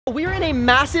We're in a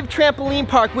massive trampoline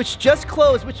park which just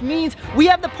closed, which means we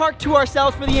have the park to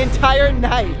ourselves for the entire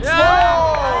night.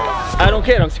 Yeah. I don't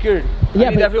care, I'm scared.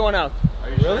 I need everyone out. Are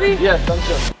you really? Yes, I'm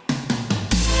sure.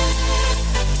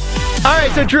 All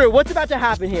right, so Drew, what's about to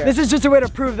happen here? This is just a way to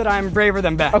prove that I'm braver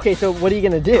than Ben. Okay, so what are you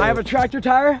gonna do? I have a tractor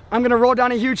tire. I'm gonna roll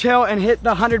down a huge hill and hit the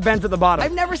 100 bends at the bottom.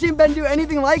 I've never seen Ben do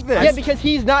anything like this. Yeah, because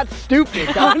he's not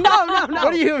stupid. No.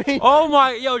 What do you mean? Oh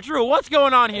my, yo, Drew, what's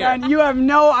going on here? And you have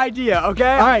no idea,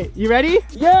 okay? All right, you ready?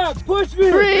 Yeah, push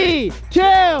me. 3, 2,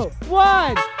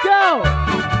 1, go!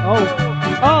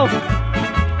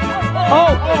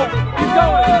 He's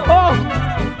going.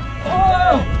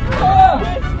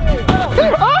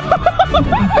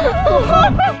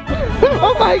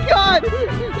 Oh my God,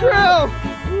 Drew!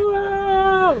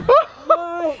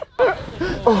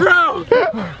 Drew!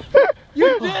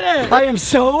 You did it! I am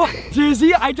so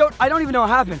dizzy. I don't even know what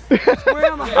happened. Where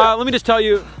am I? Let me just tell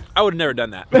you, I would have never done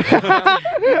that.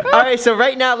 All right, so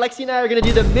right now, Lexi and I are gonna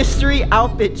do the mystery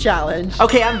outfit challenge.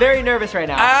 Okay, I'm very nervous right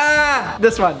now.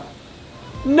 This one.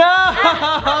 No!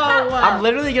 I'm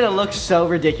literally gonna look so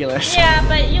ridiculous. Yeah,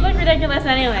 but you look ridiculous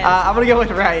anyways. I'm gonna go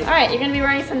with right. All right, you're gonna be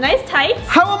wearing some nice tights.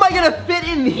 How am I gonna fit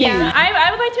in these? Yeah,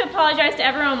 I would like to apologize to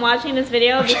everyone watching this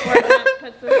video before Brent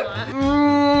puts this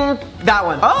on. That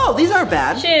one. Oh, these aren't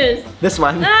bad. Shoes. This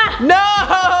one. Ah. No!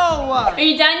 Are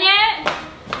you done yet?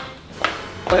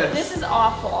 This is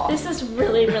awful. This is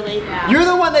really, really bad. You're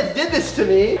the one that did this to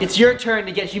me. It's your turn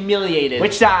to get humiliated.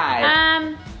 Which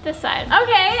side? This side.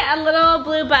 Okay, a little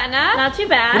blue button up. Not too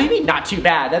bad. What do you mean not too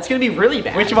bad? That's gonna be really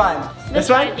bad. Which one? This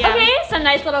one? Yeah. Okay, some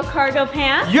nice little cargo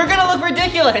pants. You're gonna look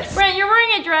ridiculous. Brent, you're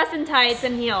wearing a dress and tights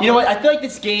and heels. You know what? I feel like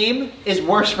this game is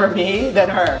worse for me than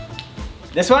her.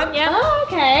 This one? Yeah. Oh,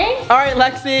 okay. All right,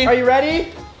 Lexi. Are you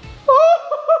ready?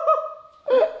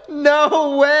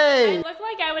 No way. I look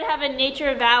like I would have a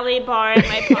Nature Valley bar in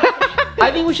my pocket.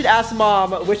 I think we should ask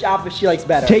Mom which outfit she likes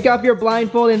better. Take off your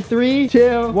blindfold in 3,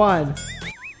 2, 1.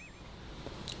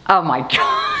 Oh my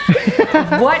God.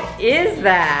 What is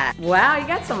that? Wow, you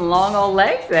got some long old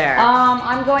legs there.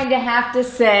 I'm going to have to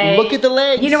say. Look at the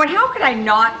legs. You know what, how could I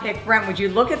not pick Brent? Would you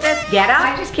look at this getup?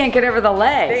 I just can't get over the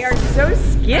legs. They are so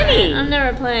skinny. I'm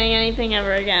never playing anything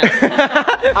ever again.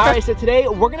 All right, so today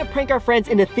we're gonna prank our friends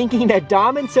into thinking that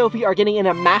Dom and Sophie are getting in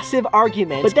a massive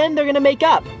argument, but then they're gonna make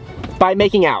up by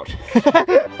making out.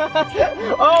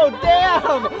 Oh,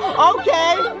 damn!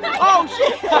 Okay! Oh,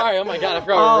 shit! Sorry, oh my God, I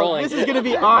forgot we're rolling. This is gonna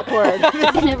be awkward.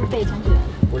 You never pay attention to that.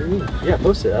 What do you mean? Yeah,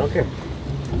 post it, I don't care.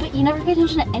 But you never pay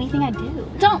attention to anything I do.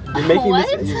 Don't. You're making what?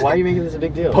 This, why are you making this a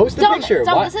big deal? Post the Don't, picture.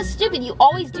 Don't, Why? this is stupid. You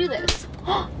always do this.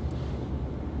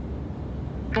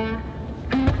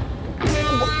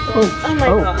 Oh my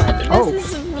God.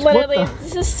 This is literally,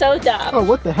 this is so dumb. Oh,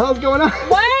 what the hell is going on?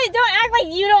 What? Don't act like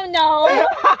you don't know.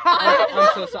 I'm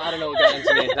so sorry, I don't know what got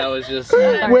into me. That was just...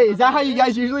 Wait, is that how you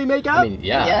guys usually make out? I mean,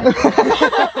 yeah.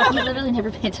 You literally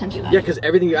never pay attention to that. Yeah, because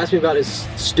everything you ask me about is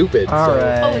stupid. All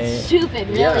right. Oh, it's stupid,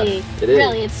 really. Yeah, it is.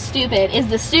 Really, it's stupid. Is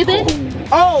this stupid?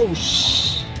 Oh,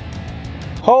 shh.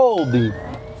 Holy.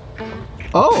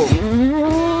 Oh.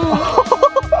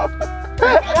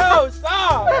 Yo,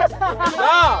 stop!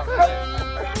 Stop!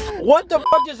 What the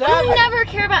fuck just You happened? never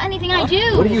care about anything I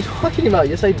do. What are you talking about?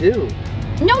 Yes, I do.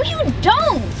 No, you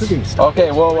don't. Okay,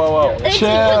 whoa, whoa, whoa. It's Chill.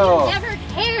 because you never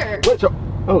care.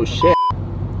 Oh, shit.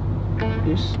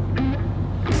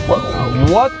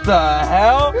 What the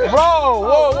hell? Bro,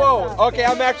 whoa, whoa. Okay,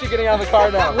 I'm actually getting out of the car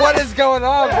now. What is going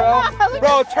on, bro?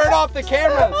 Bro, turn off the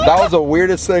camera. That was the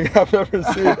weirdest thing I've ever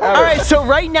seen. All right, so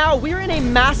right now we're in a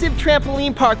massive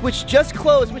trampoline park which just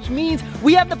closed, which means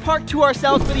we have the park to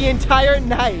ourselves for the entire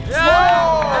night.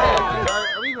 Yeah.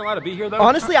 Are we even allowed to be here, though?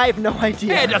 Honestly, I have no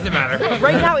idea. Yeah, it doesn't matter.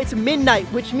 Right now it's midnight,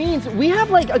 which means we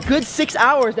have like a good 6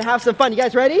 hours to have some fun. You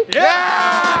guys ready? Yeah!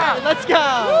 All right, let's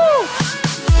go. Woo!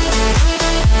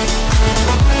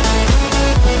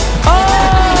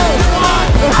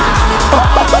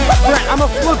 Brent, I'm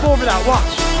gonna flip over that,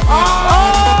 watch.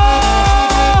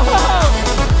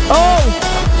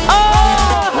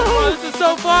 This is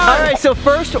so fun! All right, so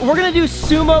first we're gonna do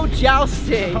sumo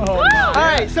jousting. All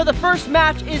right, so the first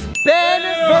match is Ben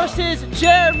versus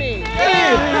Jeremy.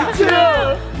 3, 2,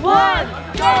 1,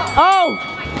 go! Oh,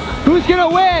 who's gonna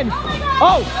win?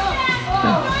 Oh,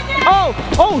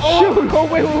 shoot! Oh,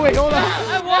 wait, hold on. I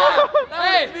won!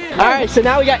 Hey! All right, so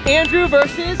now we got Andrew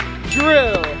versus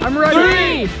Drew. I'm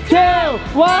ready. 3, 2,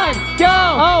 1,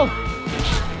 go!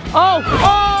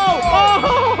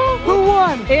 Who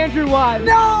won? Andrew won.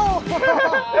 No!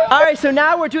 All right, so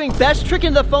now we're doing best trick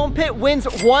in the foam pit wins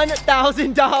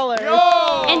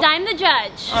 $1,000. And I'm the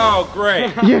judge. Oh,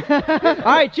 great. All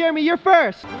right, Jeremy, you're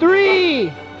first.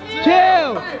 3,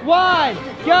 2, 1,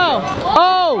 go.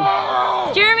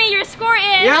 Oh! Jeremy, your score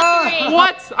is 3.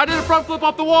 What? I did a front flip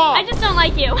off the wall. I just don't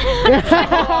like you.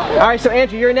 All right, so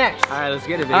Andrew, you're next. All right, let's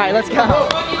get it, baby. All right, let's go.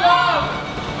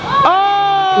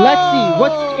 Oh! Lexi,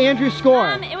 what's Andrew's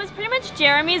score? It was pretty much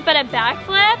Jeremy's, but a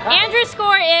backflip. Andrew's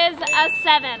score is a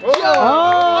 7.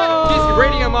 Oh! He's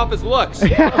rating him off his looks.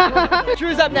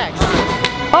 Drew's up next.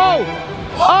 Oh!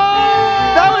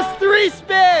 Oh! That was 3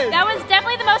 spins! That was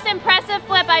definitely the most impressive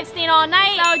flip I've seen all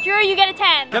night. So Drew, you get a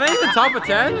 10. Can I even top a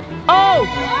 10? Oh!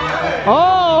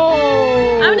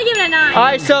 Oh! I'm gonna give it a 9. All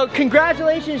right, so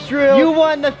congratulations, Drew. You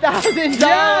won the $1,000.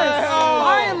 Yes!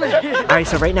 Finally! All right,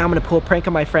 so right now I'm gonna pull a prank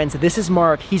on my friends. This is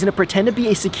Mark. He's gonna pretend to be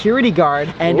a security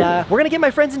guard, and we're gonna get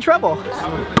my friends in trouble.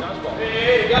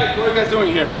 Hey guys, what are you guys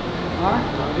doing here?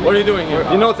 What are you doing here?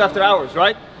 You know it's after hours,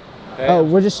 right? Oh,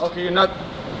 we're just... Okay, you're not...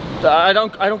 I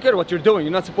don't care what you're doing.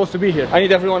 You're not supposed to be here. I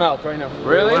need everyone out right now.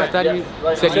 Really? I thought you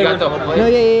said you got the whole place. No,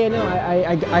 yeah, no.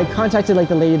 I contacted like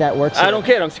the lady that works here. I don't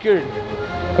care. I'm security.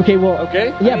 Okay, well...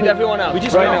 Okay? Yeah, I need everyone out. We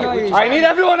just right now. I need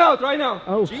everyone out right now.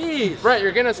 Oh. Jeez. Brent,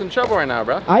 you're getting us in trouble right now,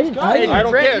 bro. I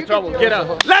don't care. Trouble. Get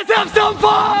out. Let's have some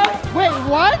fun! Wait,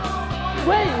 what?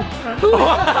 Wait.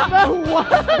 What?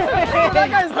 That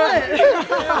guy's lit.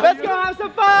 Let's go have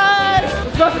some fun.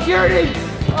 Let's go security.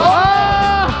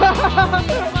 Oh!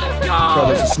 Bro,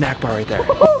 there's a snack bar right there.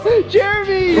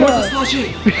 Jeremy! Who wants a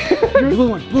slushie? Blue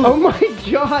one. Oh my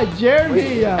God, Jeremy!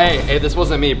 Hey, this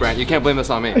wasn't me, Brent. You can't blame this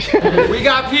on me. We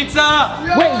got pizza!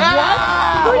 Wait,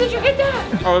 what? Where did you get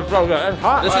that? Oh, it's probably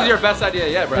hot. This is your best idea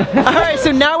yet, Brent. All right,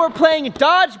 so now we're playing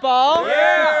dodgeball.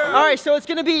 Yeah! All right, so it's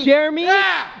gonna be Jeremy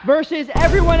versus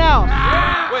everyone else.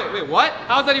 Wait, what?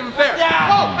 How's that even fair?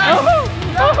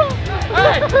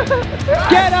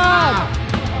 Get up!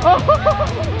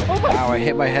 Wow, I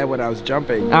hit my head when I was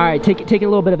jumping. All right, take a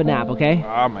little bit of a nap, okay?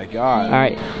 Oh my God. All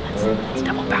right. Let's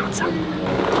double bounce up.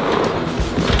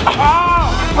 Oh!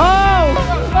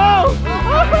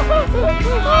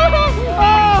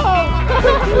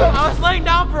 I was laying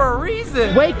down for a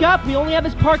reason. Wake up, we only have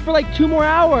this park for like 2 more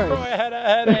hours. I had a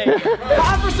headache.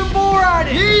 Time for some bull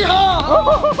riding.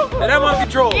 Yeehaw! And I'm on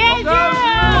control. Yeah,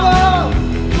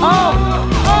 Oh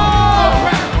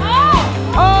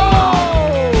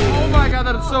my God,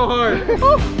 that is so hard.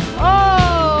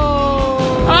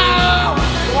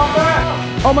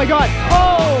 Oh my God.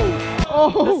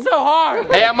 Oh. It's so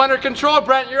hard. Hey, I'm under control,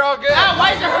 Brent. You're all good.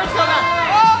 Why does it hurt so bad?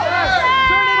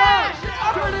 Turn it up.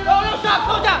 Turn it up. No, stop.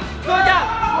 Slow down. Slow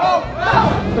down. Oh,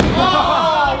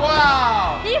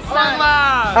 wow. These suck.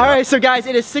 All right, so guys,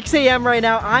 it is 6 a.m. right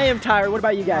now. I am tired. What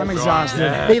about you guys? I'm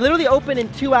exhausted. They literally open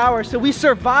in 2 hours, so we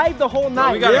survived the whole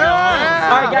night. we gotta go.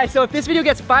 All right, guys, so if this video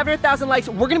gets 500,000 likes,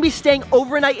 we're gonna be staying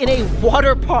overnight in a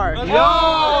water park. Yo,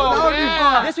 that would be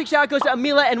fun. This week's shout out goes to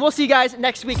Amila, and we'll see you guys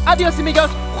next week. Adios,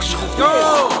 amigos.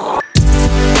 Go.